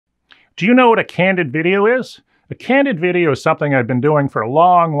Do you know what a candid video is? A candid video is something I've been doing for a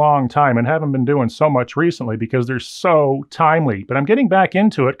long time and haven't been doing so much recently because they're so timely. But I'm getting back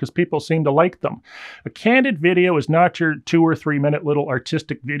into it because people seem to like them. A candid video is not your 2 or 3 minute little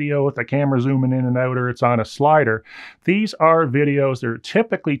artistic video with the camera zooming in and out or it's on a slider. These are videos that are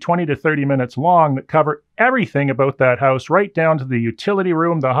typically 20 to 30 minutes long that cover everything about that house, right down to the utility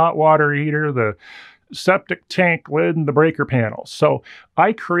room, the hot water heater, the septic tank lid, and the breaker panels. So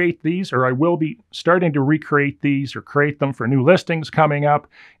I create these, or I will be starting to recreate these or create them for new listings coming up.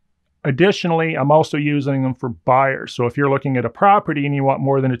 Additionally, I'm also using them for buyers. So if you're looking at a property and you want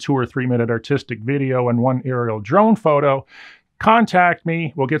more than a 2 or 3 minute artistic video and one aerial drone photo, contact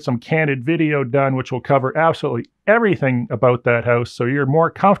me. We'll get some candid video done, which will cover absolutely everything about that house, so you're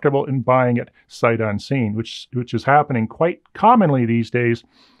more comfortable in buying it sight unseen, which is happening quite commonly these days.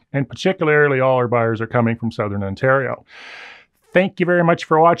 And particularly all our buyers are coming from Southern Ontario. Thank you very much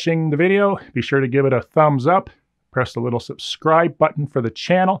for watching the video. Be sure to give it a thumbs up, press the little subscribe button for the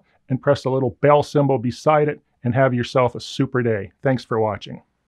channel, and press the little bell symbol beside it, and have yourself a super day. Thanks for watching.